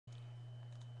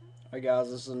Hey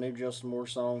guys, this is a new Justin Moore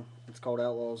song. It's called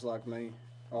Outlaws Like Me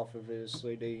off of his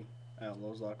CD,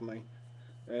 Outlaws Like Me.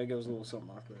 It goes a little something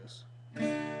like this.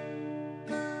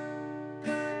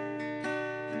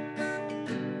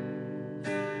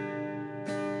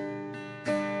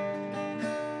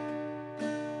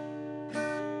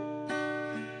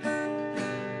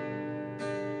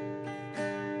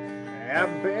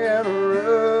 I've been a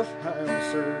rough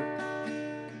houser,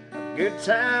 a good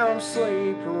time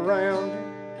sleep around her,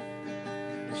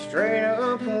 straight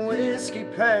up a whiskey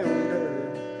pounder.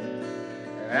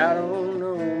 I don't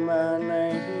know my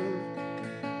name.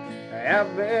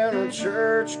 I've been a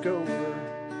churchgoer,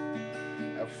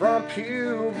 a front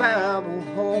pew Bible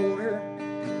holder,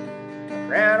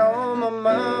 cried on my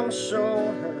mama's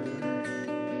shoulder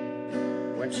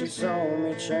when she saw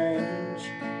me change.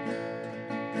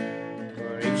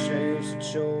 But each day's a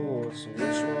choice,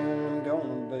 which one I'm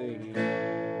gonna be.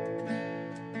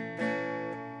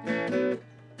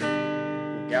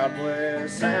 God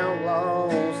bless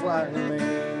outlaws like me.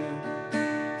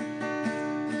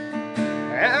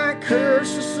 I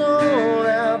curse the sun,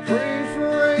 I pray for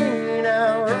rain,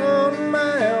 I run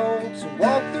miles,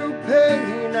 walk through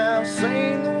pain. I've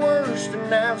seen the worst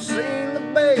and I've seen the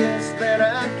best that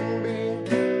I can be.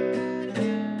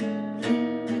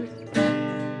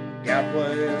 God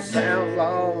bless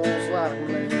outlaws like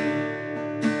me.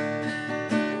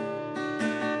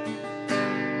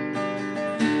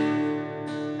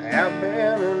 I've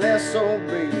been an SOB,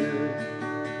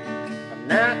 a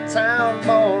nighttime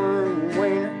barroom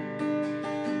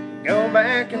wiener, go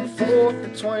back and forth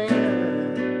between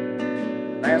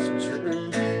her, that's the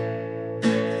truth.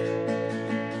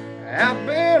 I've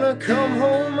been a come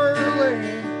home early,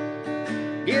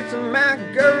 get to my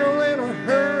girl in a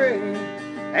hurry,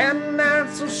 at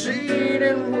night so she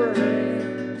didn't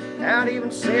worry, I'd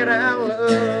even said I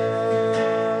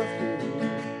love you.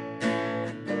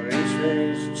 But each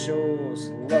day's a choice,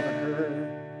 loving her,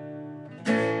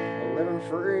 living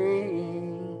free.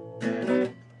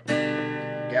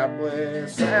 God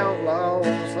bless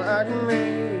outlaws like me.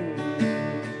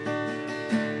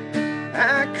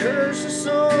 I curse the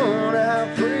sun, I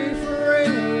pray for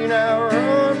rain, I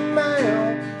run a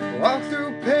mile, walk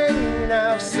through pain.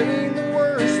 I've seen the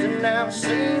worst and I've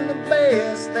seen the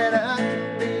best that I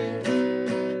can be.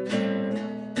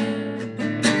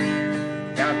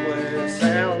 God bless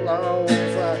outlaws